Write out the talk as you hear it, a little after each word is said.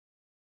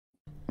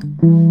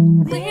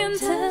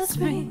Winter,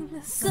 spring,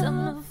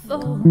 summer,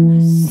 fall,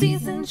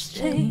 seasons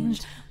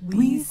change,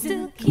 we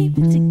still keep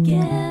it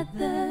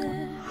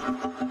together.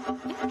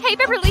 Hey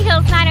Beverly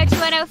Hills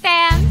 90210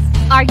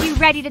 fans, are you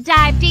ready to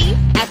dive deep,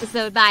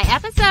 episode by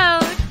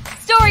episode,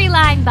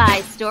 storyline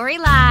by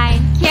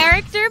storyline,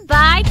 character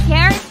by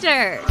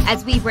character,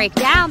 as we break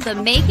down the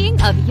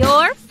making of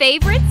your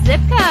favorite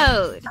zip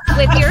code,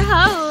 with your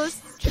host,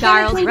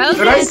 Charles Rosen.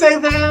 Did I say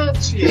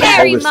that? Yeah.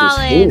 Harry All this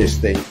Mullins. heinous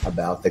thing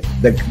about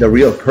the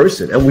real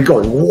person, and we're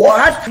going,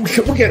 what?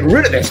 We're getting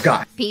rid of this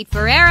guy. Pete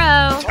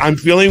Ferrero. I'm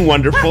feeling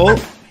wonderful.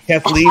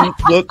 Kathleen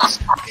looks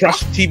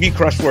TV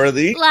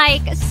crush-worthy.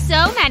 Like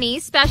so many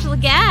special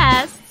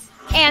guests.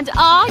 And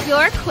all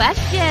your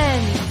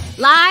questions.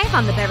 Live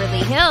on the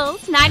Beverly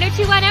Hills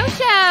 90210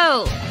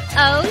 show.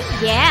 Oh,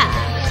 yeah.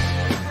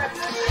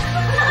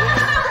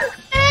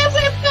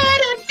 Everybody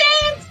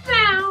dance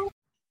now.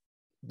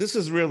 This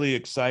is really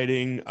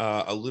exciting.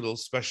 A little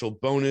special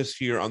bonus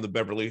here on the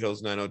Beverly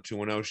Hills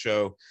 90210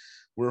 show.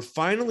 We're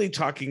finally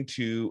talking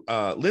to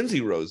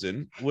Lindsay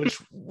Rosen, which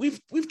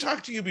we've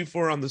talked to you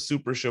before on the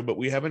Super Show, but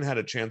we haven't had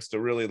a chance to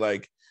really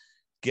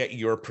get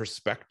your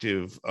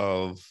perspective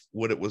of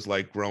what it was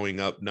like growing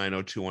up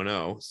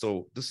 90210.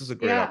 So this is a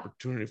great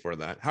opportunity for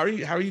that. How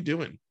are you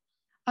doing?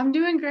 I'm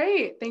doing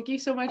great. Thank you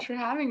so much for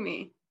having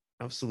me.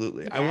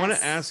 Absolutely. Yes. I want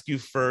to ask you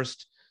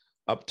first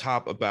up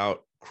top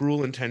about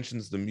Cruel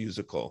Intentions, the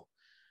musical.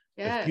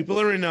 Yeah. If people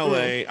are in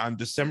LA on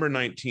December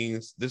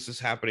 19th, this is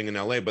happening in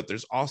LA, but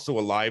there's also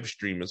a live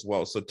stream as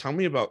well. So tell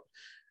me about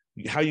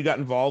how you got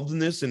involved in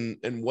this and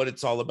what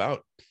it's all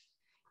about.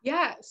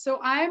 Yeah. So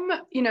I'm,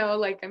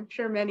 like I'm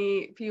sure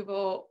many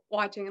people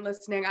watching and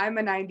listening, I'm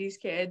a 90s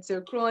kid.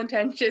 So Cruel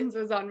Intentions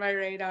was on my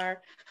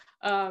radar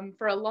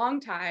for a long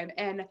time.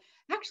 And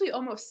actually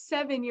almost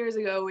 7 years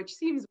ago, which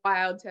seems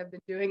wild to have been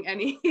doing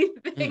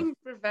anything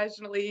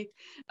professionally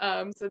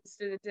since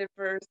I did it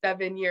for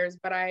 7 years.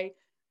 But I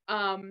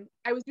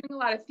was doing a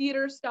lot of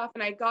theater stuff,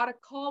 and I got a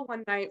call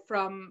one night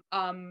from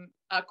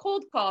a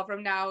cold call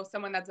from now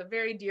someone that's a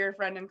very dear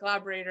friend and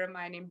collaborator of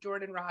mine named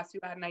Jordan Ross, who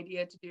had an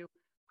idea to do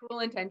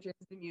Cruel Intentions,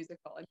 the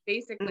musical. And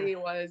basically it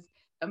was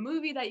a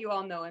movie that you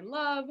all know and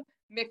love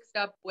mixed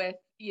up with,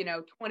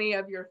 20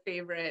 of your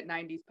favorite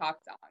 90s pop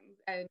songs.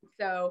 And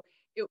so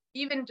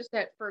even just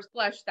at first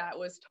blush, that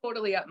was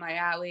totally up my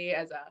alley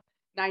as a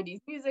 90s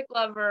music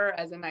lover,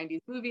 as a 90s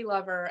movie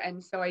lover.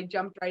 And so I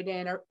jumped right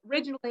in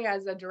originally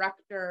as a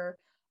director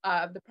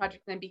of the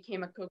project, then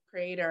became a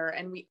co-creator.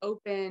 And we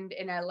opened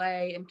in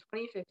LA in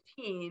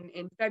 2015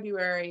 in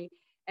February,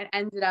 and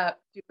ended up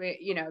doing,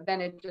 then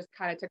it just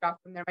kind of took off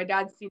from there. My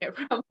dad's seen it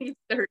probably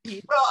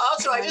 30. Well,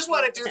 also, I just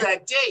want to do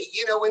that date.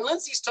 When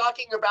Lindsay's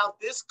talking about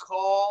this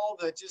call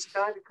that just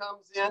kind of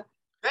comes in,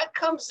 that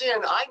comes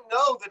in, I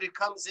know that it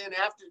comes in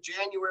after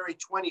January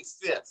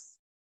 25th.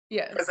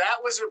 Yes. Because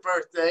that was her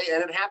birthday,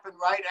 and it happened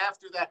right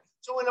after that.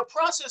 So in a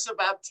process of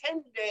about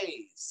 10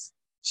 days,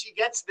 she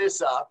gets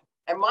this up.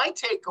 And my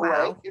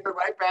takeaway,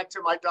 right back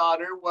to my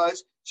daughter,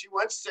 was she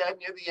once said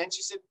near the end,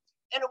 she said,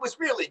 and it was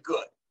really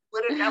good.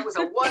 But that was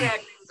a one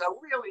act, it was a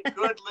really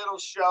good little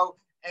show.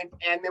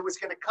 And it was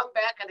going to come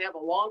back and have a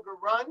longer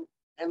run.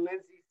 And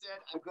Lindsay said,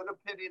 I'm going to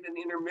put in an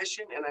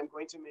intermission, and I'm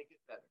going to make it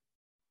better.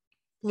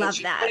 Love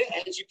that.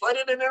 And she put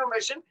in an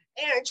intermission,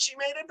 and she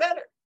made it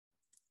better.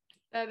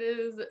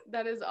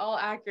 That is all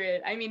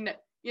accurate. I mean,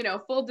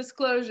 full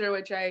disclosure,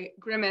 which I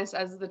grimace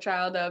as the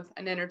child of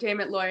an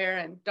entertainment lawyer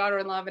and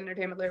daughter-in-law of an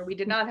entertainment lawyer, we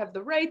did not have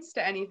the rights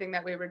to anything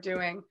that we were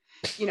doing,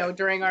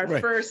 during our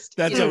first.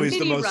 That's always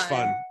the most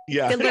fun.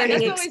 Yeah. Good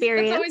learning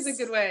experience. That's always a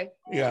good way.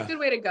 Yeah. Good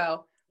way to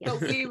go. Yeah.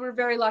 But we were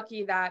very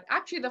lucky that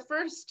actually the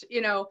first,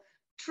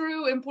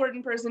 true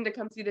important person to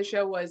come see the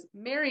show was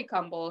Mary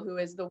Cumble, who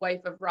is the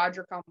wife of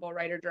Roger Cumble,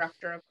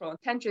 writer-director of Cruel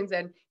Intentions.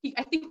 And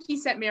I think he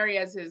sent Mary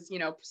as his,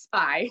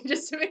 spy,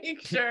 just to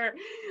make sure,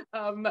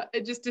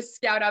 just to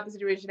scout out the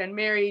situation. And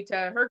Mary, to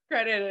her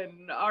credit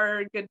and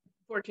our good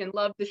fortune,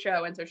 loved the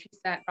show. And so she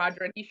sent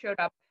Roger, and he showed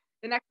up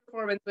the next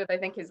performance with, I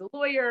think, his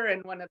lawyer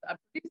and one of the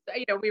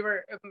producers. We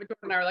were, Jordan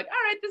and I were like,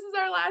 all right, this is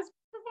our last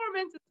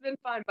performance. It's been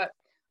fun. But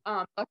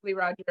luckily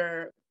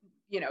Roger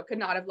could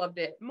not have loved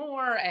it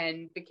more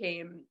and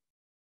became,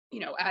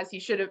 as he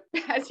should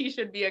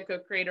be a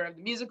co-creator of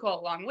the musical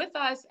along with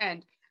us.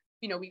 And,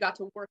 we got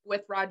to work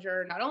with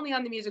Roger, not only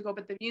on the musical,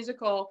 but the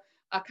musical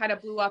kind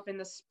of blew up in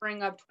the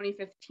spring of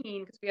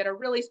 2015 because we had a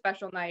really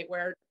special night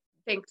where,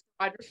 thanks to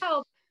Roger's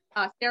help,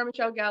 Sarah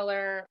Michelle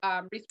Gellar,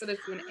 Reese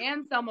Witherspoon,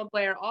 and Selma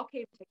Blair all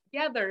came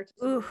together.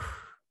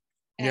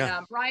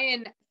 And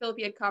Brian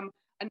Philippi had come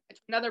to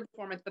another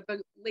performance, but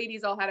the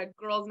ladies all had a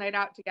girls' night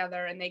out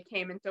together, and they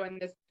came. And so in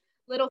this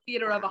little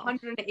theater of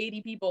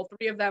 180 people,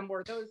 3 of them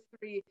were those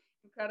 3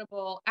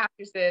 incredible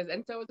actresses.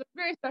 And so it was a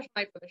very special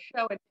night for the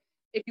show. And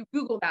if you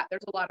Google that,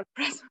 there's a lot of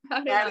press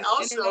about it. And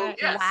also,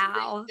 yes,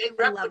 wow, they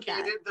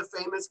replicated the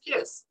famous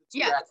kiss.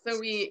 Yeah,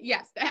 so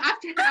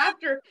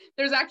after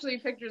there's actually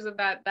pictures of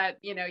that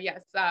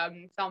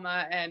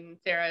Selma and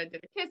Sarah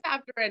did a kiss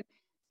after, and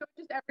So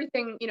just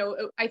everything,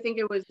 I think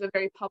it was a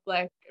very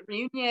public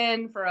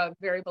reunion for a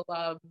very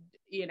beloved,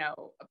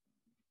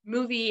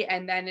 movie,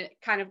 and then it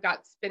kind of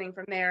got spinning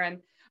from there.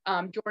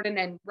 And Jordan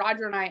and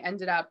Roger and I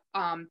ended up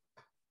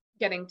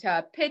getting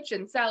to pitch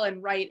and sell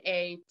and write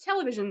a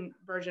television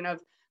version of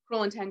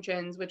Cruel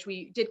Intentions, which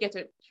we did get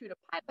to shoot a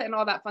pilot and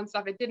all that fun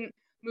stuff. It didn't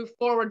move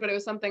forward, but it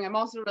was something I'm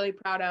also really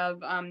proud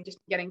of, just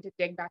getting to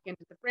dig back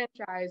into the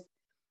franchise.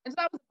 And so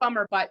that was a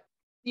bummer, but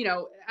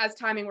as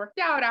timing worked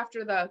out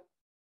after the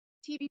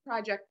TV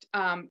project,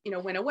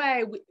 went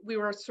away, we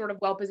were sort of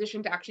well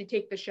positioned to actually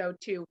take the show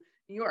to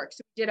New York.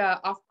 So we did a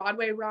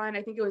off-Broadway run.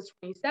 I think it was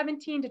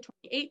 2017 to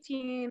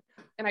 2018,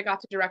 and I got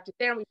to direct it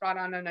there. We brought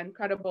on an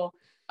incredible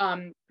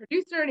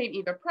producer named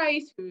Eva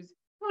Price, who's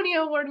Tony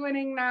Award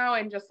winning now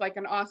and just like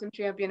an awesome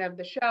champion of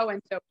the show.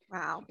 And so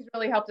wow, he's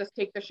really helped us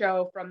take the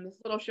show from this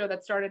little show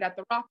that started at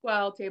the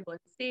Rockwell Table and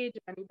Stage.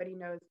 If anybody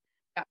knows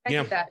that,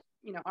 that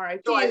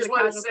RIP. So I just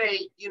want to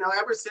say,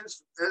 ever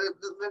since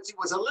Lindsay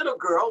was a little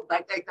girl,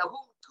 like the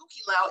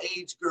Kooky Lau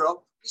age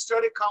girl, we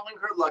started calling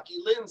her Lucky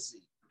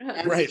Lindsay.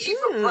 And right. the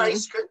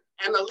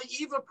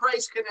Eva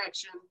Price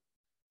connection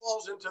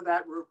falls into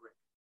that rubric.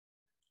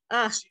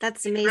 That's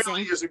she amazing.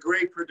 really is a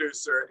great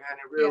producer, and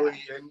it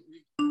really,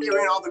 and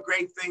hearing all the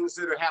great things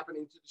that are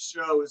happening to the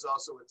show is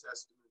also a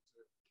testament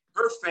to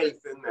her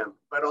faith in them,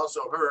 but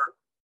also her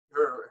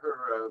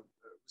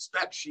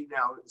respect she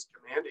now is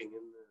commanding in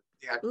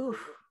the theatrical.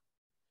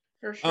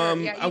 For sure.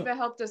 Eva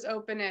helped us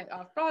open it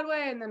off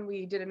Broadway, and then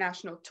we did a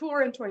national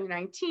tour in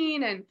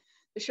 2019, and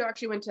the show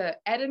actually went to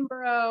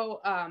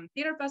Edinburgh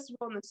Theatre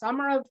Festival in the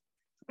summer of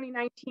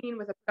 2019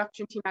 with a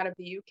production team out of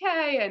the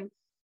UK, and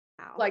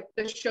like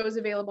the show is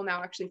available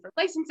now actually for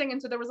licensing.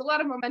 And so there was a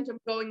lot of momentum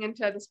going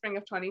into the spring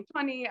of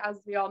 2020, as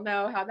we all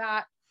know how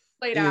that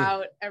played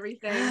out,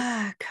 everything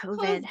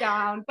closed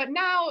down. But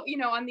now,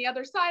 on the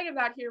other side of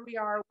that, here we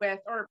are with,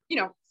 or,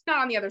 it's not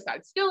on the other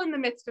side, still in the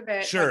midst of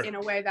it, but in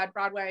a way that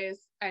Broadway is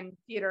and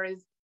theater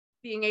is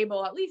being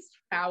able, at least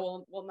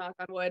now, we'll knock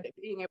on wood,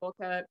 being able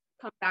to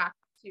come back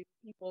to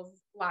people's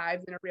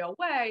lives in a real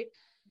way.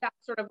 That's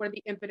sort of where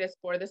the impetus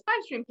for this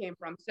live stream came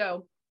from.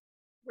 So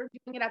we're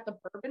doing it at the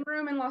Bourbon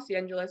Room in Los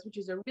Angeles, which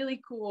is a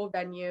really cool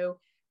venue.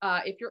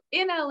 If you're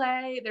in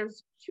LA,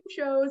 there's 2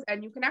 shows,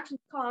 and you can actually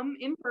come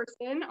in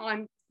person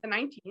on the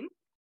 19th.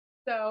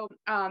 So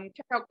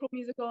check out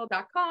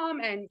cruelmusical.com,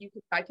 and you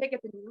can buy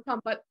tickets and you can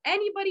come. But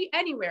anybody,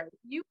 anywhere,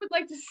 you would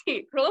like to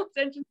see Cruel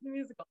Intentions the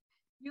musical,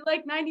 you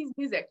like 90s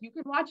music, you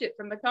can watch it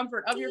from the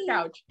comfort of your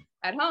couch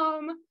at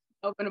home,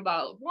 open a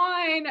bottle of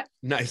wine,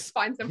 nice,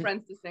 find some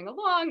friends to sing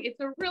along. It's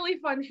a really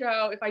fun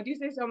show, if I do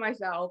say so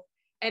myself.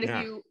 And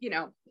if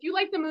you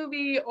like the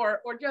movie or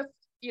just,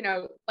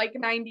 like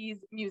 90s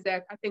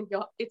music, I think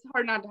it's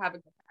hard not to have a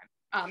good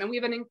time. And we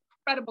have an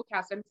incredible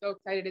cast. I'm so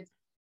excited. It's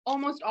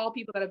almost all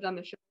people that have done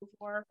the show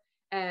before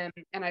and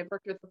I've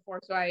worked with before.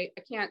 So I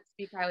can't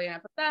speak highly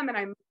enough of them. And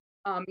I'm,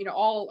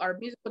 all our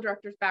musical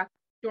directors back,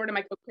 Jordan,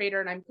 my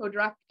co-creator, and I'm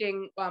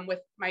co-directing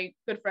with my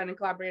good friend and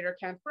collaborator,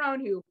 Kenneth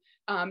Brown, who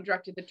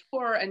directed the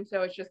tour. And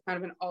so it's just kind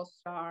of an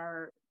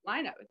all-star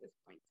lineup at this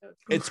point. So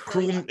it's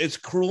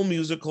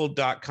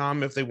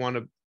cruelmusical.com if they want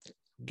to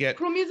get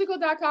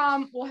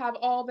cruelmusical.com. We'll have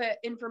all the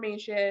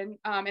information,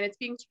 and it's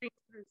being streamed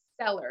through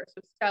Stellar.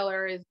 So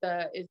Stellar is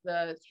the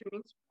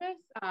streaming service.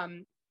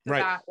 So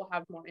that will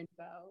have more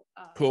info.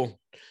 Cool.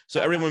 So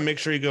everyone, make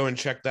sure you go and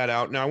check that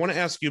out. Now I want to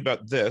ask you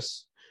about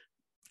this.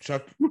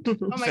 Chuck,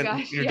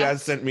 your dad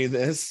sent me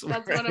this.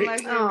 That's one of my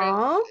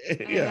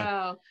favorites.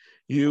 Yeah.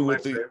 You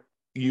with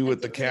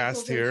the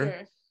cast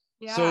here.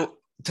 Yeah. So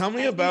tell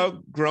me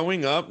about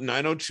growing up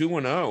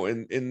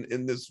 90210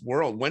 in this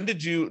world. When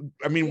did you,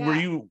 were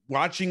you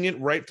watching it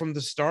right from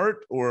the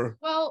start or?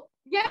 Well,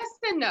 yes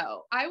and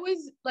no. I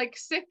was like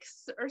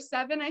 6 or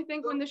 7, I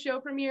think, when the show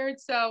premiered.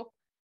 So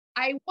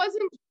I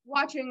wasn't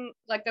watching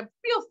like a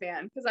real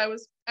fan because I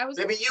was.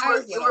 Maybe you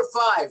were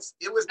 5.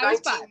 It was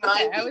 1990.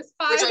 Okay, I was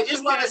 5. Which I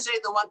just want to say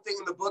the one thing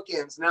in the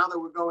bookends. Now that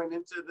we're going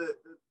into the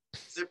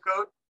zip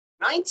code,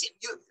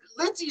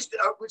 Lindsay's.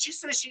 Would you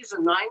say she's a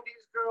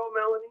 90s girl,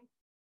 Melanie?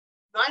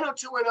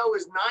 90210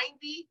 is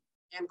 90,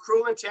 and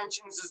Cruel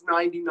Intentions is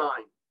 99.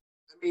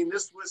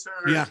 This was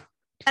her. Yeah,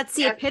 that's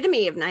the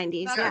epitome of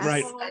 90s. Yeah,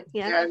 right.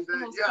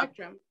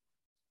 Spectrum.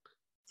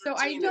 So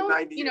I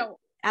don't,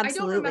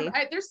 Absolutely. I don't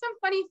remember. There's some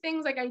funny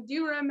things. Like I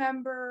do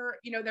remember,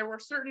 there were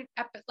certain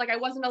like I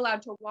wasn't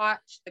allowed to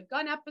watch the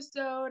gun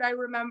episode. I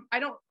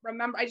don't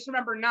remember. I just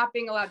remember not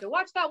being allowed to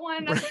watch that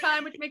one at the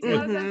time, which makes a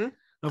lot of sense.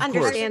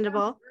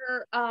 Understandable.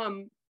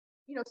 Certain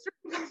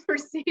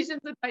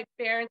conversations with my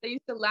parents, I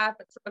used to laugh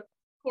at sort of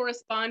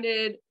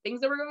corresponded things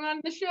that were going on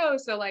in the show.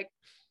 So like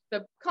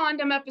the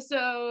condom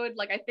episode,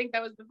 like I think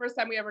that was the first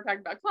time we ever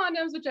talked about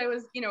condoms, which I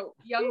was,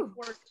 young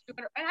for.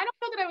 And I don't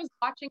know that I was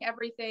watching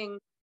everything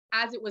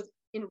as it was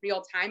in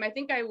real time. I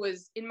think I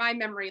was, in my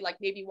memory, like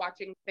maybe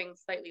watching things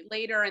slightly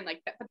later and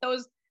like that. But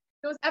those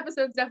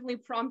episodes definitely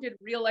prompted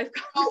real life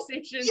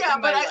conversations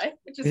in my life.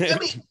 Which is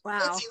Lindsay,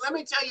 let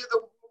me tell you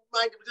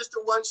just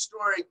one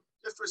story,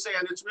 just for saying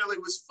it really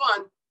was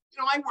fun.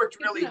 I worked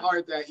really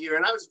hard that year,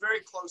 and I was very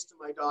close to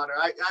my daughter.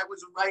 I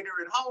was a writer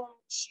at home.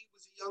 She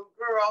was a young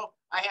girl.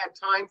 I had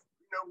time,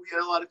 we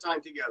had a lot of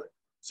time together.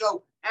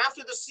 So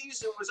after the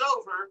season was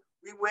over,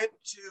 we went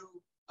to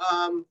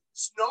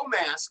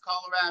Snowmass,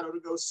 Colorado to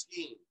go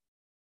skiing.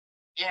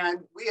 And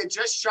we had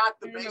just shot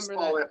the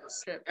baseball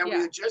episode. And we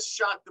had just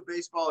shot the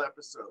baseball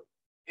episode.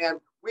 And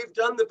we've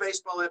done the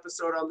baseball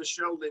episode on the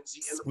show,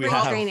 Lindsay. And we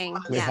have.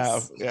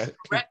 The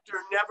director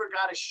never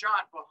got a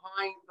shot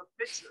behind the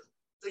pitcher.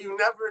 So you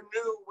never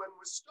knew when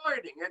was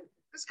starting. And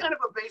this kind of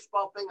a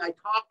baseball thing, I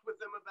talked with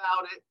them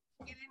about it.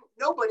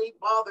 Nobody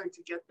bothered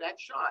to get that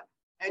shot.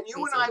 And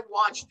you and I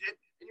watched it,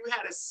 and you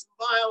had a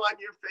smile on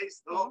your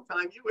face the whole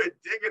time. You were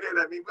digging it.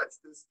 I mean, what's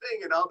this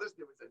thing? And all this.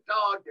 There was a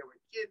dog. There were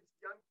kids,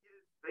 young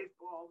kids,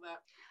 baseball, all that.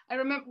 I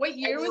remember. What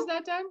year was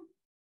that done?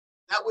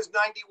 That was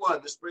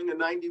 91, the spring of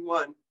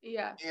 91.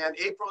 Yeah. And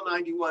April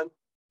 91.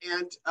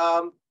 And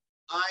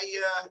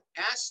I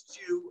asked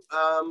you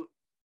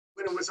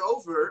when it was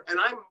over, and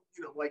I'm,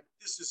 like,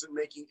 this isn't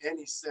making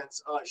any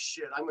sense. Oh,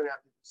 shit, I'm going to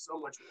have to do so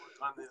much work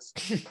on this.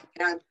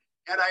 and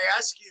I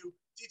asked you,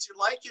 did you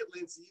like it,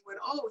 Lindsay? You went,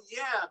 oh,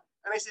 yeah.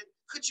 And I said,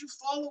 could you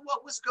follow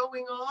what was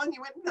going on?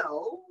 You went,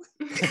 no.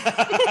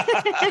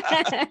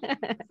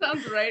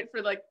 Sounds right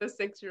for like the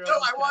 6-year-old. So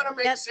I want to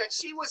make sense.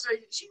 She was a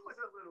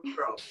little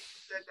girl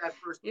that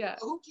first. Yeah.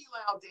 The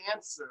Hukilau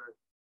dancer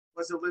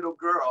was a little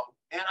girl.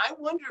 And I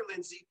wonder,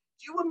 Lindsay,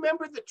 do you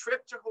remember the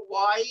trip to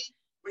Hawaii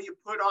where you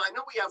put on, I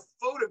know we have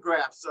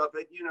photographs of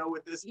it,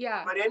 with this,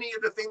 but any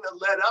of the thing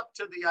that led up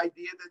to the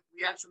idea that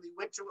we actually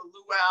went to a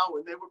luau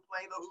and they were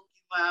playing the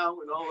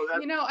Hukilau and all of that.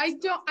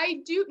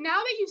 I do, now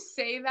that you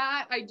say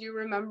that, I do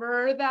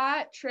remember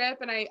that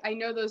trip and I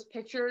know those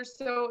pictures.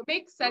 So it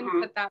makes sense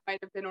that might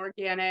have been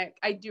organic.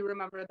 I do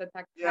remember that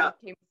kind of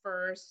came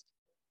first.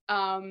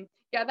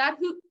 That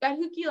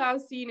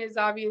Hukilau scene is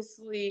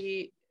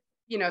obviously,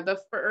 the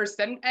first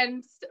and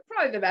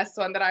probably the best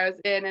one that I was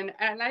in.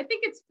 And I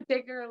think it's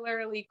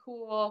particularly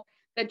cool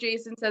that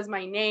Jason says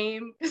my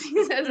name, because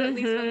he says at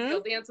least when he'll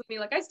dance with me.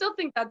 Like, I still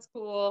think that's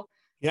cool.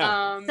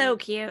 Yeah. So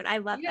cute. I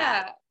love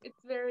that. It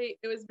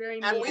was very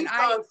neat. And we've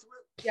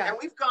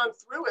gone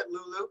through it,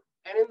 Lulu.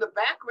 And in the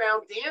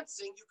background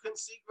dancing, you can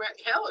see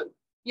Helen.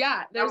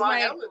 Yeah, there's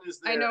Helen is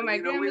there. I know my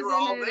grandma's we were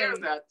all in it. there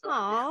that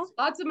time.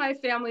 Lots of my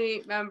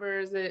family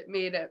members that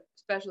made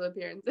special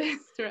appearances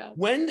throughout.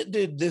 When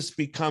did this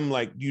become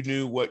like you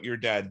knew what your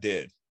dad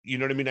did? You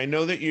know what I mean? I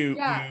know that you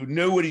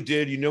knew what he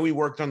did. He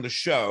worked on the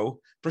show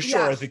for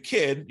sure as a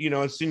kid.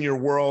 It's in your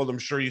world. I'm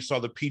sure you saw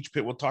the Peach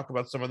Pit. We'll talk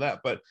about some of that.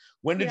 But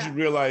when did you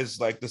realize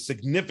like the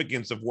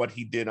significance of what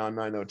he did on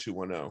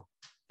 90210?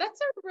 That's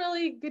a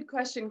really good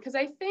question, because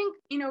I think,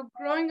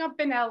 growing up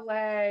in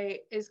LA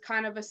is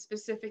kind of a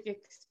specific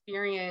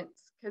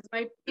experience,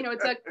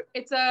 because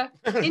it's a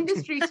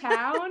industry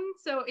town.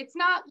 So it's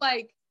not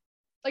like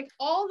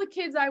all the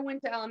kids I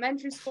went to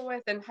elementary school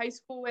with and high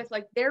school with,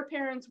 like their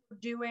parents were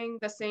doing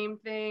the same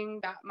thing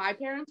that my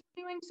parents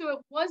were doing. So it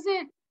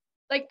wasn't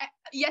like,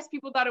 yes,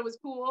 people thought it was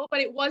cool,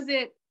 but it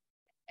wasn't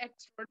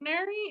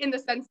extraordinary in the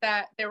sense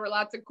that there were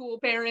lots of cool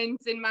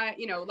parents in my,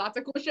 lots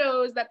of cool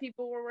shows that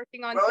people were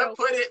working on. Well,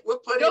 we'll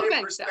put it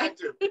in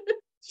perspective.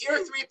 Here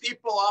are 3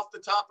 people off the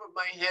top of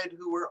my head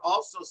who were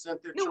also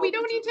sent their children. No, we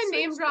don't need to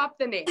name drop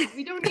the names.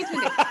 We don't need to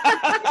name.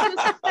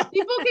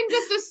 People can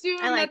just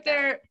assume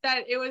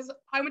that it was.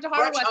 I went to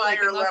Harvard. Much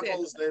higher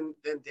levels than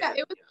Dan. Yeah,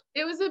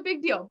 it was a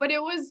big deal, but it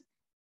was.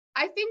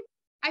 I think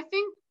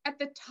at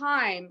the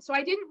time, so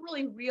I didn't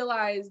really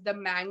realize the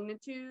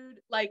magnitude.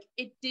 Like,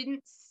 it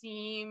didn't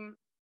seem.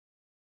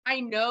 I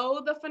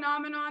know the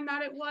phenomenon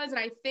that it was, and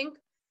I think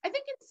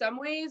in some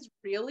ways,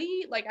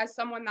 really, like, as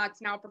someone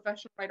that's now a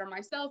professional writer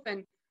myself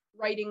and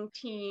writing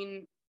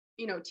teen,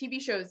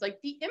 TV shows, like,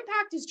 the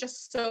impact is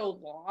just so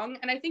long.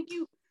 And I think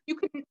you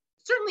can,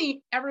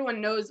 certainly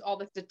everyone knows all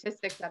the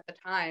statistics at the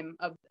time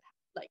of,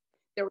 like,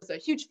 there was a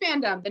huge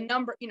fandom, the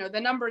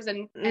numbers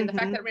and the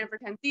fact that it ran for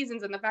 10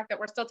 seasons and the fact that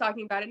we're still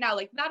talking about it now,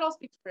 like, that all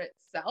speaks for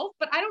itself.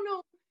 But I don't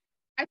know,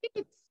 I think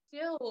it's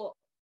still,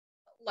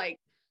 like,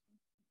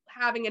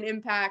 having an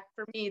impact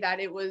for me that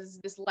it was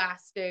this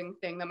lasting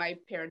thing that my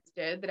parents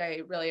did that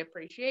I really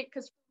appreciate.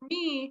 Because for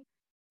me,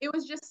 it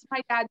was just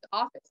my dad's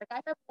office. Like,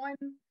 I have one,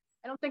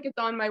 I don't think it's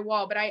on my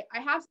wall, but I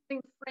have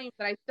something framed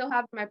that I still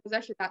have in my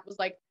possession that was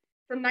like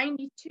from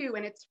 92,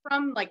 and it's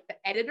from like the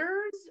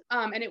editors.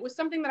 And it was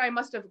something that I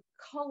must have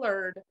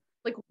colored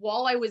like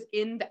while I was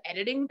in the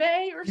editing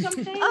bay or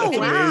something. Oh,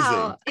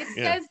 wow. It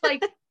says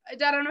like, I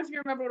don't know if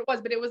you remember what it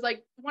was, but it was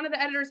like one of the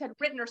editors had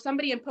written, or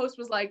somebody in post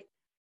was like,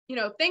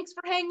 thanks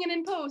for hanging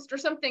in post, or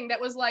something that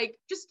was like,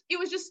 it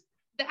was just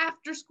the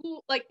after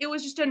school, like, it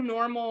was just a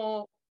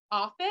normal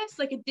office.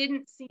 Like, it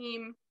didn't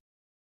seem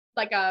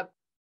like a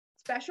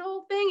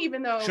special thing,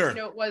 even though,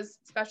 it was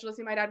special to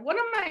see my dad. One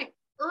of my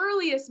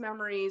earliest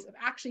memories of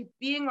actually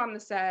being on the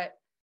set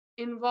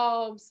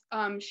involves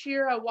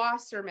Shira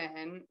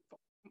Wasserman,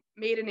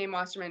 maiden name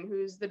Wasserman,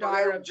 who's the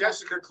daughter of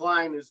Jessica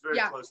Klein, is very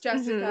close to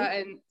Jessica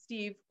and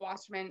Steve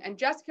Wasserman. And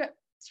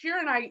Shira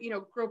and I,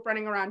 grew up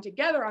running around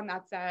together on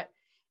that set.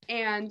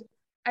 And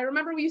I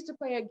remember we used to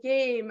play a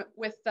game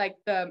with like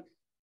the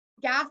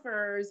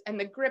gaffers and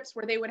the grips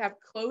where they would have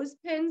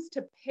clothespins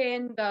to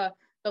pin the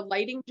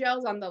lighting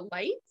gels on the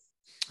lights.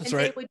 That's and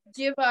right. They would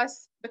give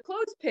us the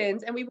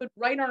clothespins and we would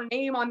write our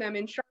name on them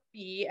in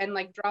Sharpie and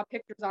like draw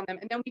pictures on them.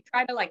 And then we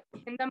try to like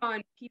pin them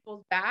on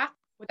people's back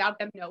without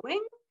them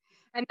knowing.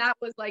 And that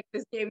was like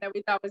this game that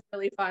we thought was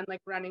really fun,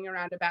 like running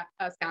around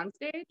a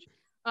soundstage.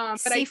 But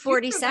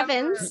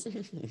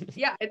C-47s.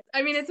 Yeah,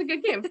 it's a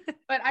good game.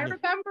 But I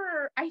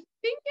remember, I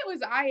think it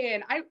was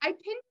Ian. I pinned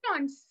it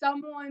on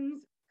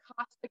someone's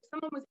costume. Like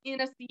someone was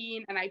in a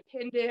scene and I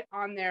pinned it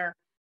on their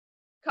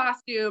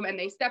costume and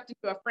they stepped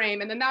into a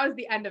frame, and then that was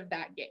the end of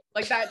that game.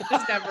 Like that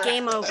just never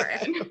Game over.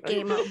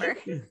 Game over.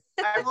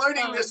 I'm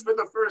learning this for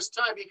the first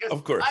time because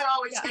of course. I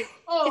always think,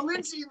 oh,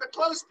 Lindsay and the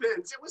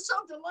clothespins. It was so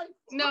delightful.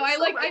 No,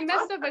 I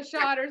messed up a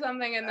shot or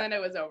something and then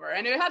it was over.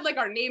 And it had like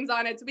our names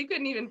on it, so we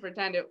couldn't even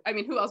pretend it. I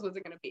mean, who else was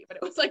it going to be? But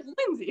it was like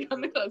Lindsay on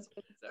the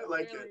clothespin. So I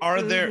like it.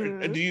 Are there,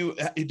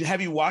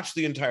 have you watched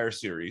the entire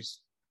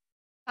series?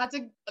 That's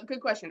a good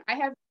question. I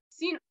have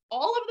seen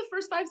all of the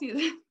first 5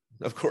 seasons.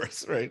 Of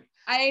course, right.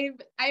 I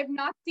have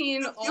not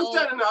seen all. You've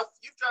done enough.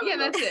 Yeah,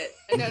 that's it.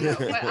 No.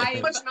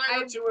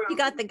 But you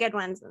got the good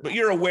ones. But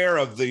you're aware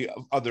of the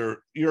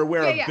other. You're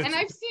aware of. Yeah, and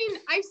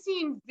I've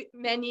seen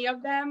many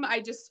of them.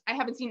 I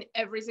haven't seen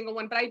every single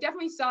one, but I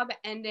definitely saw the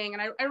ending,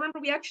 and I remember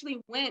we actually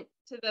went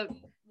to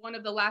one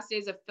of the last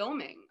days of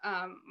filming.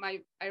 I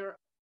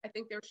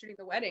think they were shooting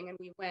the wedding, and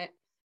we went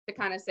to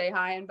kind of say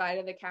hi and bye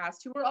to the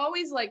cast, who were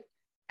always like.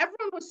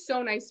 Everyone was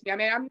so nice to me. I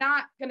mean, I'm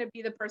not going to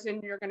be the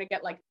person you're going to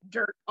get like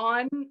dirt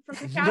on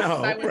from the cast. No,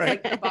 I was right.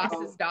 like the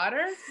boss's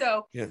daughter.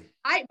 So yeah.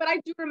 But I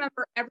do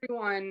remember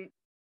everyone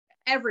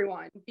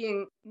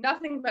being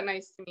nothing but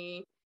nice to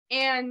me.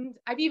 And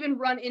I've even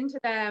run into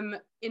them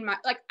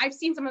I've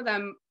seen some of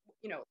them,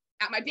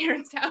 at my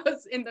parents'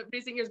 house in the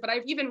recent years, but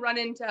I've even run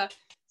into some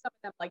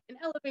of them like in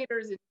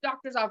elevators, in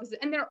doctor's offices,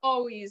 and they're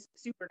always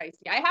super nice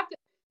to me.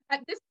 At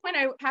this point,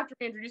 I have to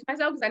reintroduce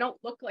myself because I don't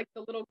look like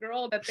the little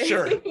girl that they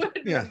would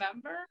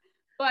remember.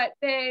 But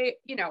they,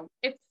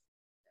 it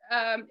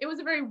was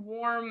a very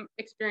warm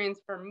experience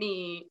for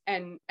me,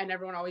 and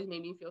everyone always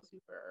made me feel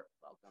super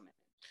welcome.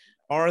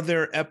 Are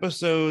there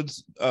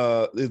episodes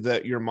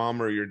that your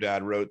mom or your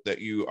dad wrote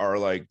that you are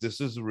like, this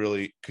is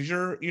really, because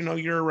you're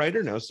a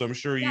writer now, so I'm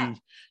sure you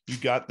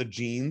got the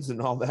genes and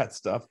all that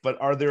stuff.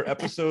 But are there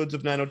episodes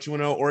of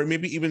 90210, or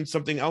maybe even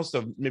something else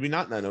of maybe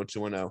not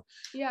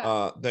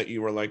 90210, that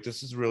you were like,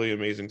 this is really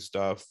amazing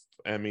stuff?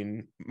 I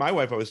mean, my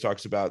wife always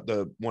talks about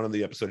one of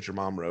the episodes your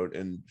mom wrote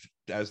and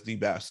as the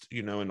best,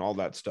 and all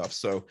that stuff.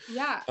 So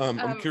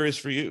I'm curious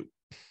for you.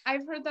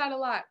 I've heard that a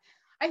lot.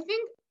 I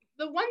think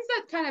the ones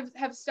that kind of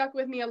have stuck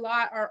with me a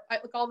lot are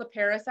like all the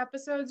Paris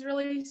episodes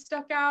really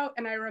stuck out.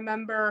 And I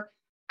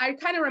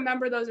kind of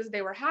remember those as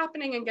they were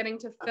happening and getting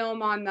to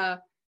film on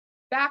the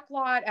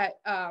backlot at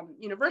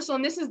Universal.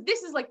 And this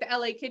is like the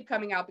LA kid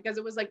coming out, because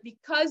it was like,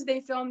 because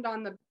they filmed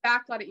on the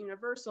backlot at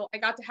Universal, I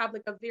got to have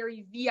like a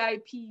very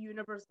VIP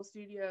Universal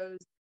Studios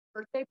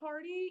birthday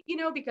party,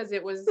 because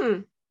it was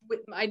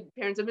with my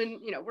parents have been,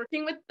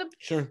 working with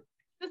the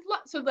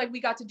so like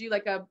we got to do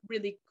like a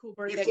really cool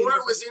birthday before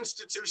it was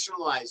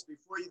institutionalized,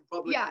 before you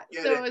publicly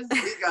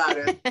we got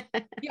it.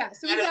 Yeah,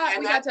 so we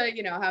got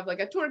to have like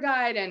a tour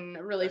guide and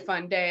a really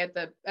fun day at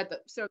the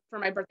so for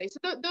my birthday.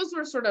 So those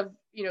were sort of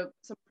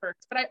some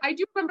perks, but I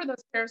do remember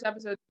those Paris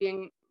episodes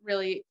being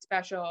really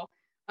special.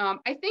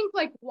 I think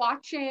like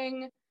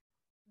watching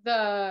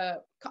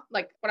the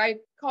like what I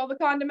call the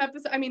condom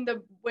episode. I mean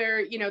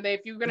where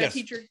if you're gonna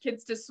teach your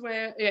kids to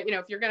swim,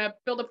 if you're gonna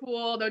build a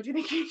pool, don't you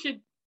think you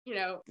should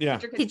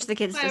teach the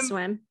kids to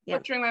swim?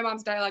 Butchering my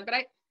mom's dialogue, but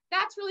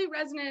that's really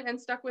resonant and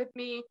stuck with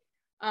me.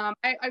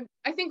 I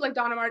think like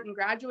Donna Martin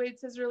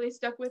Graduates has really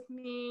stuck with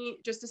me,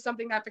 just as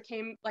something that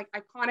became like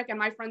iconic, and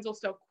my friends will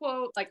still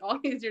quote like all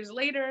these years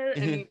later,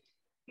 and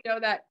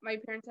that my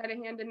parents had a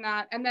hand in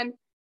that. And then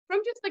from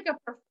just like a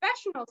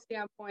professional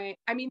standpoint,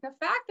 I mean, the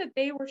fact that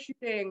they were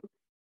shooting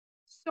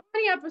so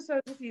many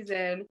episodes a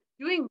season,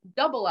 doing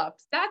double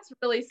ups, that's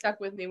really stuck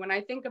with me when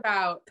I think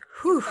about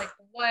like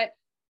what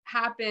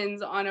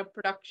happens on a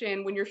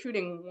production when you're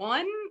shooting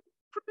one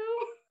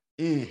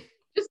crew.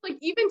 Just like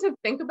even to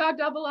think about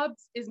double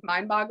ups is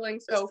mind-boggling.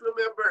 So just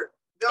remember,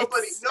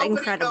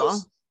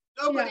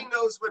 nobody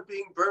knows what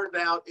being burned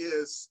out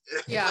is.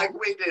 Like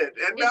we did,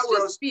 and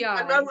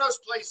Melrose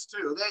Place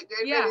too.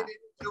 They really didn't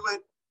do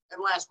it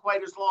and last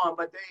quite as long,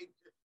 but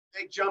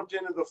they jumped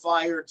into the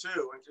fire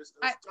too, and just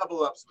those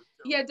double ups.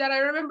 Dad, I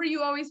remember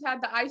you always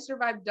had the "I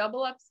Survived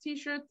Double Ups"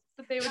 T-shirts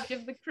that they would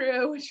give the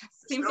crew, which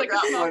seems like a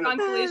small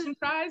consolation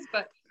prize,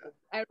 but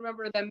I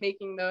remember them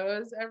making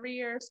those every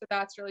year, so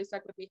that's really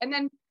stuck with me. And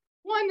then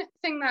one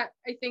thing that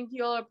I think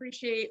you'll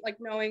appreciate, like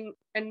knowing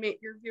and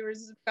your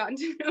viewers have gotten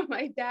to know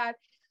my dad,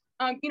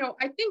 I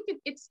think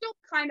it's still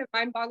kind of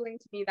mind-boggling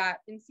to me that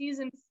in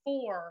season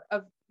 4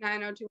 of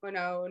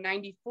 90210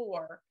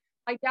 94,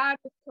 my dad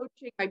was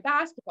coaching my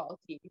basketball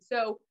team.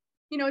 So,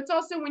 it's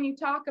also when you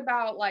talk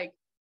about like,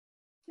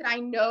 did I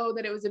know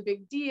that it was a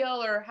big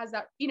deal, or has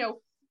that,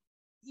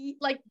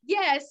 like,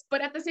 yes,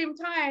 but at the same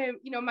time,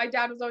 you know, my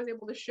dad was always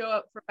able to show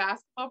up for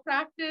basketball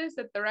practice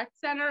at the rec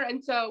center.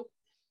 And so,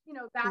 you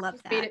know, that Love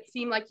just made that. it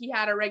seem like he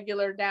had a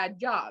regular dad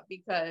job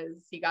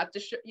because he got to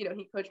show, you know,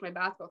 he coached my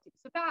basketball team.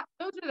 So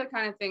those are the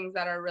kind of things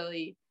that are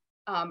really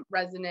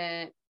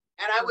resonant.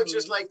 And I would for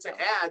just me, like to so.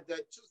 add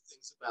that 2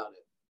 things about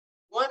it.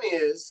 One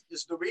is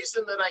the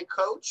reason that I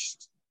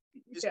coached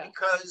is Yeah.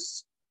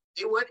 because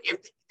it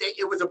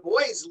was a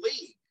boys'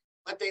 league,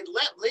 but they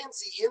let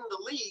Lindsay in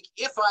the league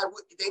if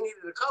they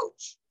needed a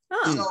coach.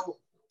 Oh, So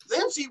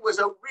Lindsay was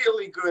a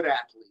really good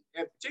athlete,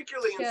 and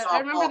particularly in Yeah, softball. I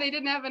remember they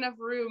didn't have enough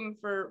room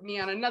for me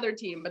on another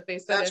team, but they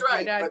said That's if my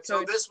right. dad But so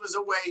coached, this was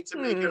a way to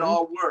make it Hmm.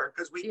 all work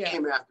because we Yeah.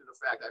 came after the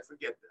fact. I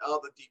forget all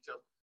the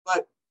details,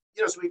 but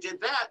you know, so we did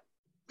that.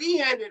 We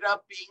ended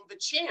up being the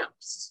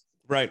champs.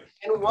 Right.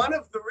 And one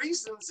of the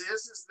reasons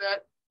is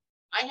that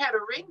I had a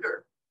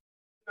ringer.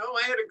 You know,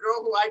 I had a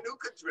girl who I knew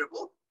could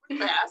dribble, could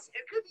pass,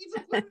 and could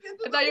even put it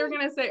into I thought you were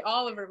going to say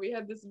Oliver. We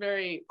had this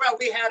very, Well,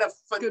 we had a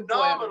Good boy.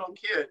 phenomenal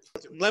kid.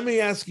 Let me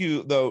ask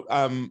you though,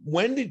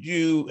 when did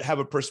you have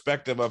a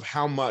perspective of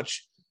how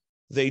much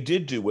they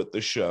did do with the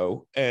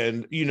show?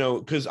 And, you know,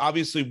 because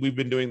obviously we've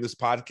been doing this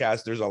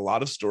podcast, there's a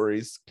lot of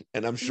stories,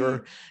 and I'm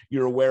sure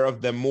you're aware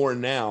of them more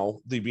now,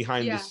 the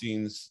behind the Yeah.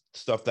 scenes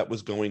stuff that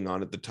was going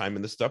on at the time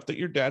and the stuff that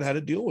your dad had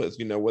to deal with,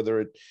 you know,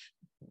 whether it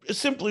is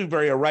simply a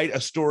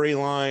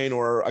storyline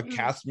or a Mhm.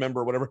 cast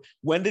member or whatever.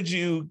 When did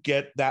you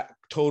get that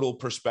total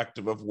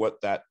perspective of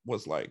what that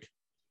was like?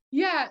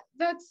 Yeah,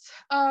 that's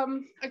a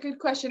good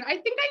question. I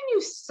think I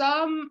knew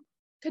some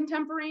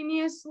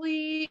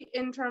contemporaneously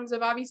in terms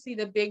of obviously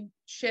the big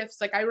shifts.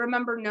 Like I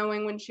remember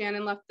knowing when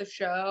Shannon left the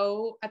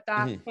show at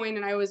that Mhm. point,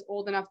 and I was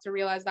old enough to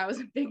realize that was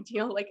a big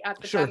deal, like at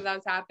the Sure. time that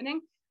was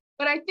happening.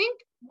 But I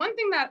think one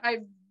thing that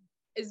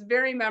is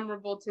very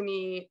memorable to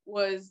me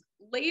was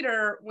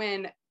later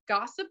when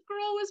Gossip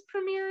Girl was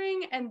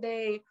premiering, and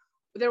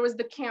there was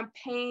the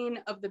campaign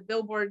of the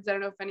billboards. I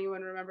don't know if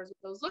anyone remembers what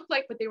those looked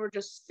like, but they were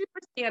just super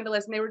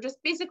scandalous, and they were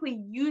just basically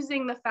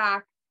using the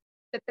fact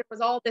that there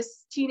was all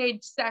this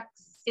teenage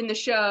sex in the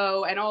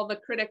show, and all the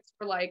critics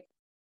were like,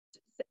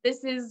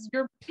 this is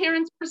your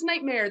parents' worst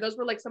nightmare. Those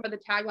were like some of the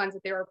taglines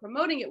that they were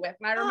promoting it with.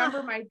 And I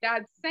remember my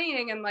dad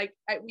saying, and like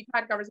we've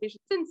had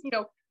conversations since, you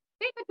know,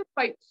 they had to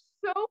fight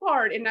so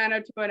hard in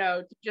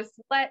 90210 to just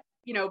let,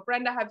 you know,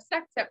 Brenda have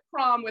sex at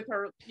prom with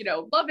her, you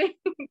know, loving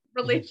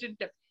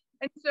relationship.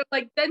 And so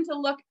like then to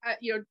look at,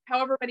 you know,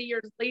 however many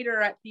years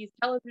later at these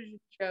television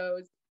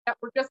shows that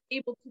were just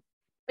able to,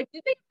 like,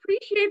 did they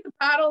appreciate the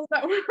battles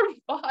that were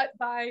fought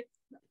by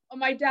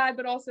my dad,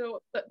 but also,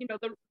 you know,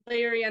 the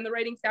Larry and the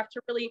writing staff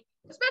to really,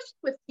 especially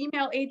with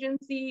female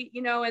agency,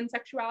 you know, and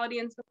sexuality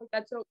and stuff like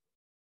that. So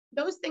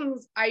those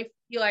things I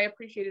feel I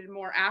appreciated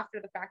more after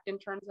the fact in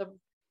terms of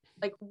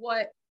like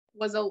what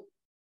was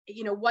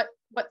you know, what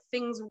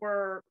things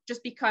were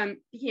just became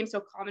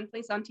so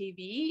commonplace on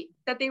TV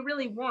that they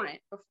really weren't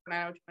before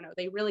 90210.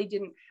 They really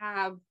didn't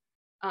have,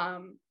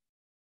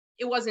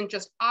 it wasn't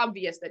just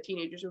obvious that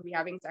teenagers would be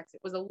having sex. It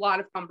was a lot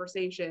of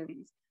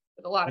conversations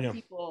with a lot of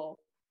people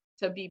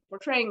to be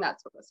portraying that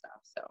sort of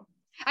stuff. So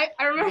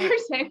I remember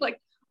saying, like,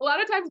 a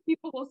lot of times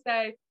people will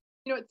say,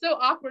 you know, it's so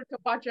awkward to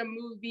watch a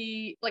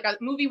movie, like a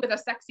movie with a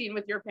sex scene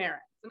with your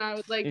parents. And I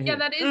was like, yeah,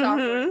 that is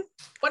awkward.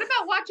 What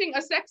about watching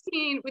a sex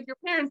scene with your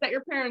parents that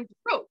your parents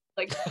wrote?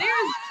 Like,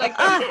 there's like,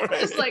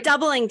 just like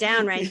doubling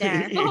down right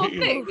there. the whole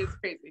thing is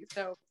crazy.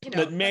 So, you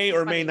know, that may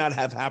or may not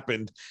have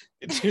happened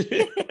It's a funny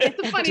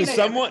to dynamic.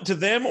 someone, to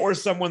them, or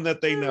someone that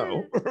they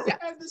know. Yeah.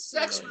 And the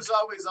sex was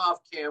always off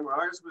camera.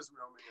 Ours was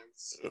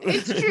romance.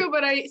 It's true,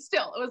 but it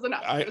was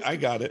enough. I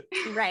got it.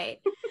 Right.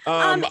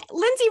 Um,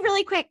 Lindsay,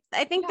 really quick,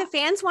 I think Yeah. the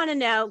fans want to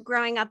know,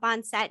 growing up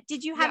on set,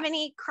 did you have Yeah.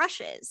 any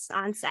crushes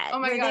on set? Oh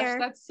my Were gosh, there-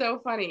 that's so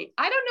funny.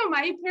 I don't know.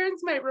 My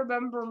parents might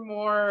remember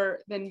more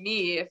than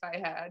me if I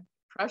had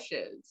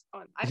crushes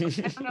on. I don't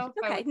know.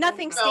 If I Okay, would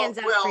nothing know. stands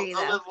out for you,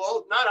 a though. little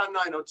old, not on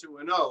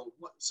 90210.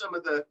 Some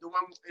of the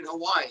one in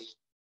Hawaii.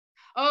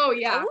 Oh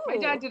yeah, my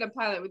Ooh. dad did a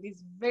pilot with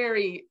these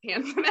very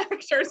handsome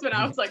actors when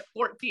I was like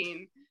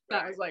 14. And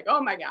I was like,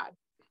 oh my god.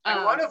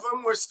 And one of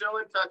them we're still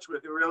in touch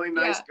with. They're really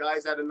nice Yeah.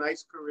 guys, had a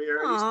nice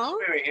career. He's still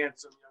Aw. very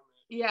handsome young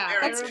man. Yeah,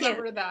 Very That's I cute.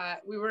 remember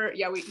that.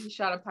 He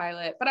shot a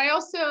pilot. But I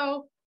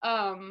also,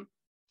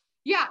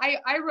 yeah,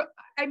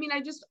 I mean, I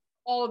just,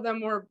 all of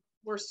them were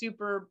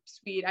super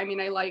sweet. I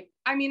mean, I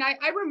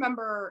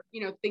remember,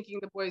 you know, thinking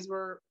the boys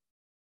were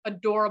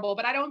adorable,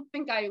 but I don't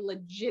think I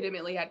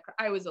legitimately had,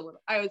 I was like,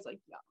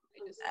 young.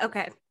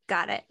 Okay,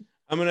 got it.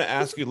 I'm going to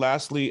ask you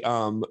lastly,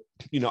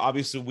 you know,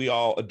 obviously we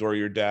all adore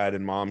your dad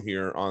and mom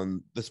here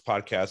on this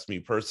podcast, me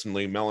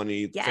personally,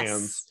 Melanie, Yes,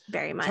 fans.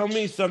 very much. Tell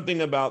me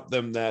something about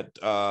them that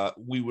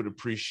we would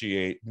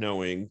appreciate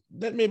knowing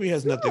that maybe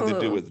has nothing to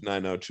do Ooh. with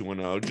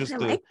 90210, just I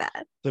like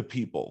that. the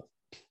people.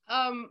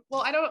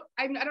 Well, I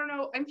don't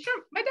know. I'm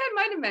sure my dad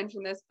might have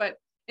mentioned this, but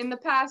in the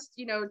past,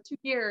 you know, 2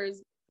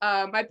 years,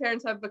 my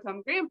parents have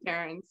become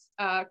grandparents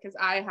because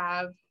I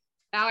have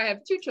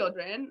 2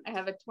 children. I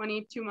have a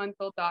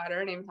 22-month-old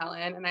daughter named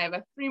Helen, and I have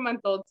a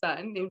 3-month-old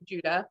son named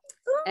Judah.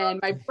 And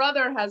my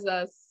brother has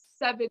a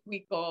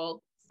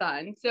 7-week-old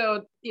son.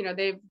 So, you know,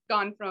 they've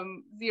gone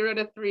from 0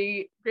 to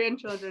 3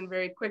 grandchildren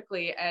very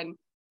quickly. And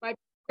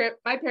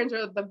my parents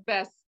are the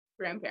best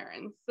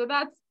grandparents. So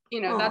that's,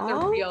 you know, that's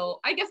a real,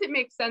 I guess it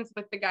makes sense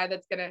with the guy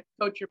that's going to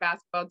coach your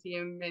basketball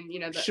team and, you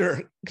know,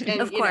 Sure.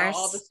 And, Of you know, course.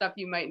 all the stuff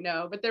you might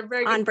know, but they're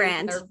very On good friends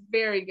and brand.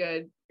 they're very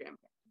good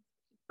grandparents.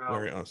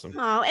 Very awesome.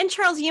 Oh, and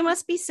Charles, you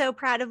must be so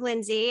proud of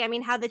Lindsay. I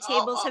mean, how the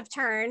tables Oh. have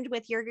turned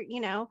with your,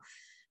 you know,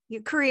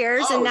 your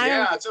careers. Oh And now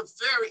yeah, it's a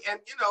very, and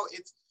you know,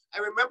 it's, I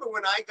remember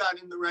when I got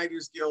in the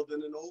Writers Guild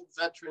and an old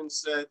veteran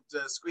said,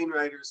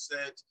 screenwriter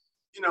said,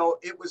 you know,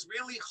 it was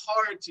really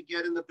hard to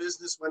get in the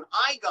business when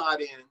I got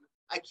in.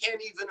 I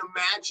can't even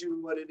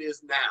imagine what it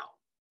is now.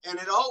 And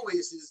it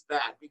always is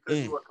that because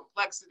there were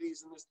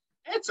complexities in this.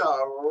 It's a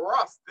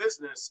rough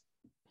business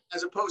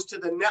as opposed to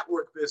the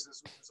network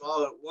business, which is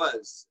all it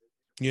was.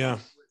 Yeah. It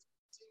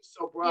seems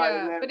so broad,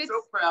 Yeah, and but I'm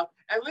so proud.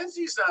 And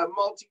Lindsay's a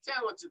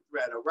multi-talented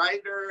thread, a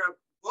writer of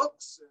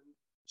books, and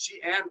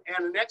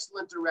and an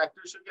excellent director.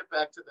 She'll get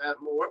back to that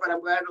more, but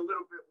I'm glad a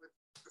little bit with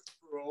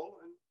Kroll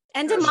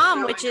and Yeah, a she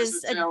mom, really which is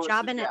is a a job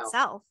talented in gal.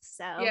 itself.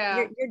 So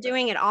Yeah. you're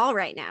doing it all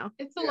right now.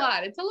 It's a Yeah.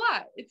 lot. It's a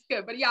lot. It's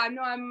good. But yeah, I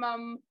know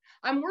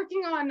I'm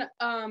working on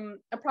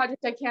a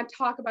project I can't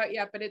talk about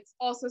yet, but it's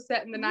also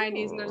set in the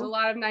 90s and there's a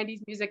lot of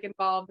 90s music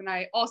involved. And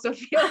I also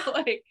feel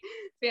like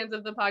fans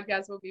of the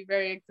podcast will be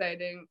very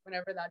exciting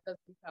whenever that does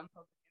become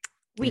public.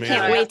 We Amazing.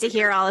 can't wait to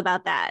hear all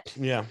about that.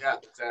 Yeah. Yeah,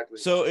 exactly.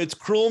 So it's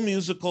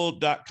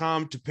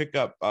cruelmusical.com to pick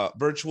up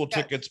virtual Yes.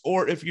 tickets,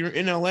 or if you're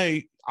in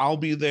LA, I'll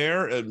be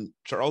there and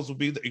Charles will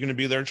be there. You're going to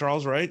be there,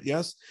 Charles, right?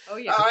 Yes. Oh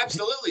yeah.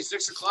 Absolutely.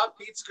 6 o'clock.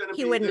 Pete's going to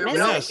He be wouldn't there. miss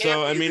Mel Yeah. it. can't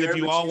So I be mean, there, if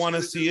you but all she's want to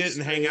gonna see do it the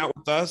and hang stream. out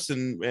with us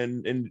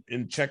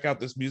and check out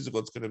this musical,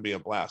 it's going to be a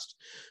blast.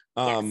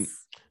 Yes. Thank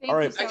all you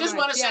right. so I just much.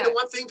 want to say Yeah. the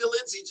one thing to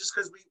Lindsay, just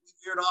because we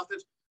veered off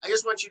this. I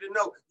just want you to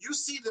know, you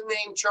see the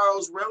name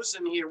Charles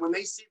Rosen here. When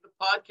they see the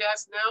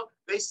podcast now,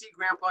 they see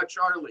Grandpa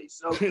Charlie.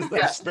 So That's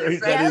yes, very-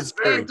 your that fans is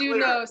are They true. do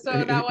clear. know, so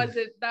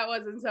that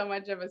wasn't so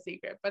much of a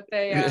secret, but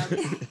they're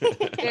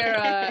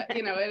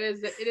you know, it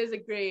is a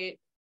great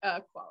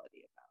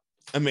quality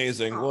about.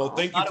 Amazing. Well, Aw.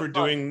 thank you Lot for of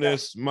fun, doing yeah.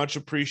 this. Much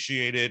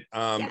appreciated.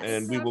 Yes.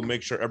 And we will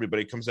make sure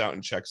everybody comes out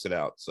and checks it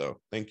out.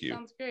 So thank you.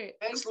 Sounds great.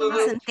 Thanks, so Lulu.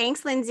 much. Awesome.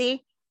 Thanks,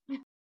 Lindsay.